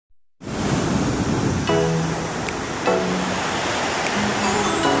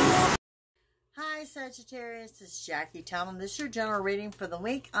Sagittarius, this is Jackie Tomlin. This is your general reading for the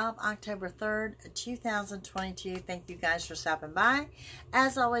week of October 3rd, 2022. Thank you guys for stopping by.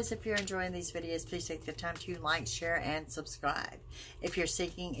 As always, if you're enjoying these videos, please take the time to like, share, and subscribe. If you're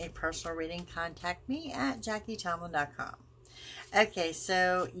seeking a personal reading, contact me at JackieTomlin.com. Okay,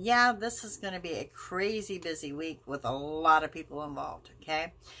 so yeah, this is going to be a crazy busy week with a lot of people involved,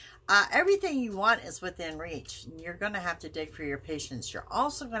 okay? Everything you want is within reach. You're going to have to dig for your patience. You're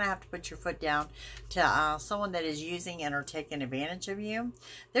also going to have to put your foot down to someone that is using and or taking advantage of you.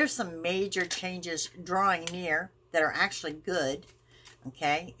 There's some major changes drawing near that are actually good,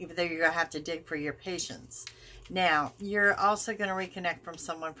 okay? Even though you're going to have to dig for your patience. Now, you're also going to reconnect from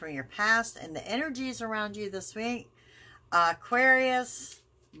someone from your past, and the energies around you this week, Aquarius,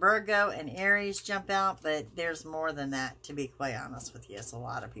 Virgo, and Aries jump out, but there's more than that, to be quite honest with you. It's a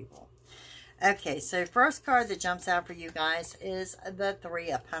lot of people. Okay, so first card that jumps out for you guys is the Three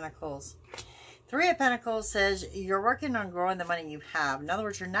of Pentacles. Three of Pentacles says you're working on growing the money you have. In other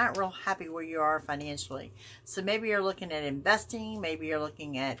words, you're not real happy where you are financially. So maybe you're looking at investing, maybe you're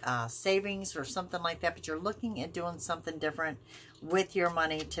looking at savings or something like that, but you're looking at doing something different with your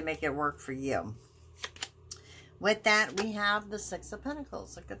money to make it work for you. With that, we have the Six of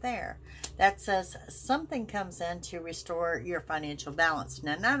Pentacles. Look at there. That says something comes in to restore your financial balance.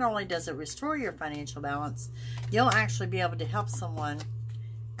 Now, not only does it restore your financial balance, you'll actually be able to help someone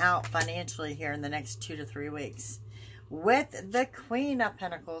out financially here in the next 2 to 3 weeks. With the Queen of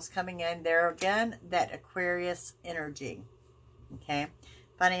Pentacles coming in there again, that Aquarius energy. Okay?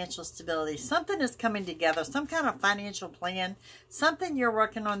 Financial stability. Something is coming together. Some kind of financial plan. Something you're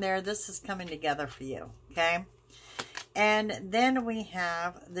working on there. This is coming together for you. Okay? And then we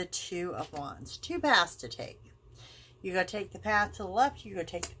have the Two of Wands. Two paths to take. You go take the path to the left. You go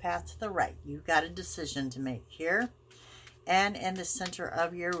take the path to the right. You've got a decision to make here. And in the center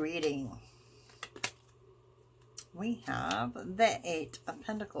of your reading, we have the Eight of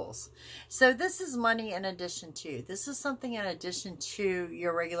Pentacles. So this is money in addition to. This is something in addition to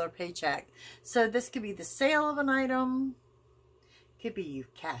your regular paycheck. So this could be the sale of an item. Could be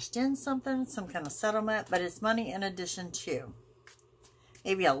you've cashed in something, some kind of settlement, but it's money in addition to.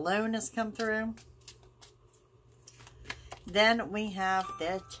 Maybe a loan has come through. Then we have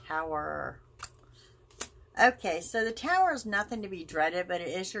the Tower. Okay, so the Tower is nothing to be dreaded, but it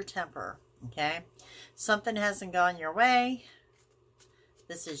is your temper, okay? Something hasn't gone your way.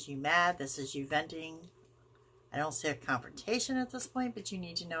 This is you mad. This is you venting. I don't see a confrontation at this point, but you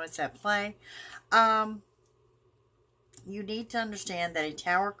need to know it's at play. You need to understand that a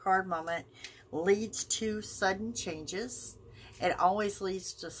Tower card moment leads to sudden changes. It always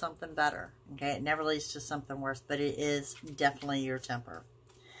leads to something better. Okay, it never leads to something worse, but it is definitely your temper.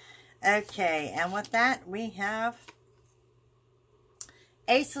 Okay, and with that, we have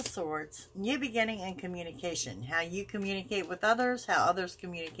Ace of Swords, new beginning and communication. How you communicate with others, how others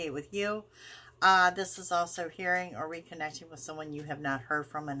communicate with you. This is also hearing or reconnecting with someone you have not heard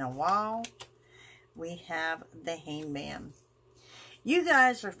from in a while. We have the Hangman. You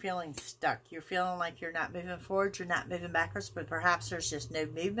guys are feeling stuck. You're feeling like you're not moving forward, you're not moving backwards, but perhaps there's just no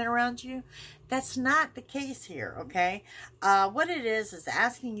movement around you. That's not the case here, okay? What it is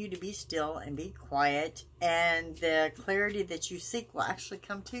asking you to be still and be quiet, and the clarity that you seek will actually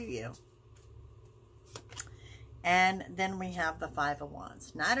come to you. And then we have the Five of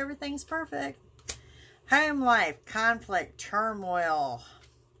Wands. Not everything's perfect. Home life, conflict, turmoil,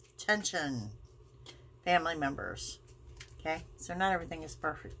 tension, family members. Okay, so not everything is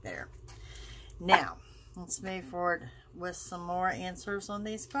perfect there. Now, let's move forward with some more answers on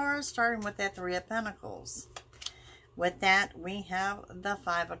these cards, starting with that Three of Pentacles. With that, we have the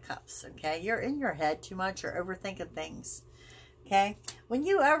Five of Cups. Okay, you're in your head too much. You're overthinking things. Okay, when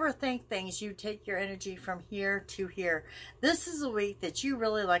you overthink things, you take your energy from here to here. This is a week that you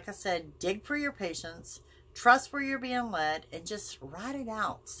really, like I said, dig for your patience, trust where you're being led, and just ride it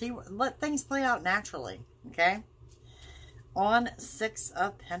out. See, let things play out naturally. Okay. On Six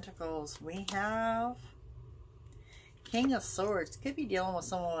of Pentacles, we have King of Swords. Could be dealing with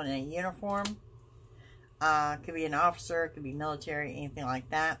someone in a uniform. Could be an officer. Could be military. Anything like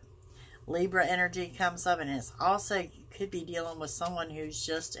that. Libra energy comes up, and it's also, you could be dealing with someone who's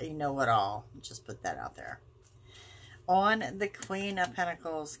just a know-it-all. Just put that out there. On the Queen of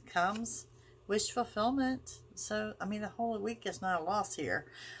Pentacles comes wish fulfillment. So, I mean, the whole week is not a loss here.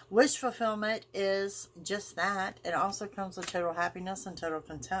 Wish fulfillment is just that. It also comes with total happiness and total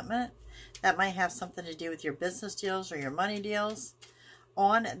contentment. That might have something to do with your business deals or your money deals.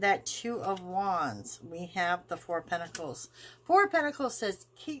 On that Two of Wands, we have the Four of Pentacles. Four of Pentacles says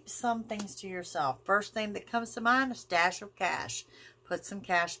keep some things to yourself. First thing that comes to mind is stash of cash. put some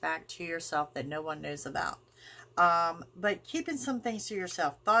cash back to yourself that no one knows about. But keeping some things to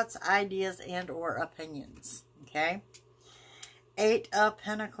yourself, thoughts, ideas, and or opinions, okay? 8 of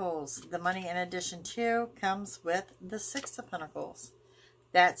Pentacles, the money in addition to comes with the 6 of Pentacles.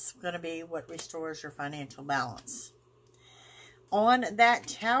 That's going to be what restores your financial balance. On that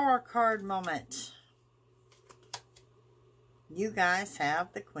Tower card moment, you guys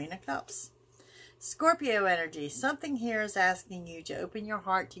have the Queen of Cups. Scorpio energy, something here is asking you to open your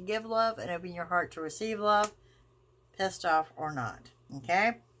heart to give love and open your heart to receive love, pissed off or not,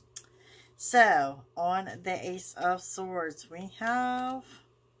 okay? So, on the Ace of Swords, we have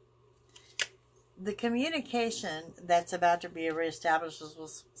the communication that's about to be reestablished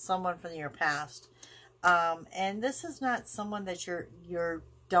with someone from your past. And this is not someone that you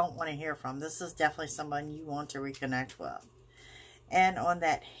don't want to hear from. This is definitely someone you want to reconnect with. And on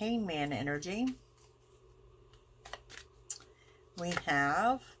that Hangman energy, we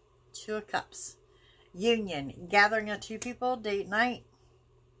have 2 of Cups. Union, gathering of 2 people, date night.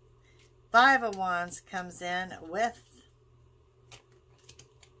 5 of Wands comes in with,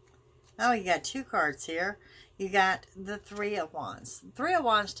 oh, you got 2 cards here. You got the 3 of Wands. 3 of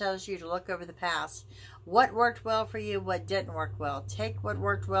Wands tells you to look over the past. What worked well for you, what didn't work well. Take what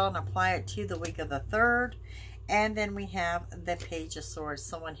worked well and apply it to the week of the 3rd. And then we have the Page of Swords.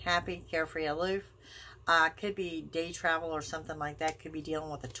 Someone happy, carefree, aloof. Could be day travel or something like that. Could be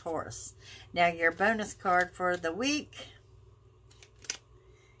dealing with a Taurus. Now, your bonus card for the week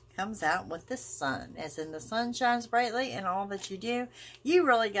comes out with the Sun. As in, the sun shines brightly in all that you do. You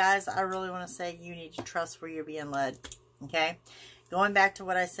really, guys, I really want to say you need to trust where you're being led. Okay? Going back to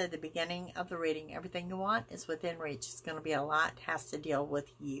what I said at the beginning of the reading, everything you want is within reach. It's going to be a lot. Has to deal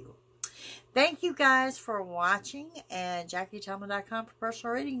with you. Thank you guys for watching. And JackieTomlin.com for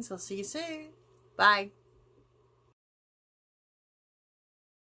personal readings. I'll see you soon. Bye.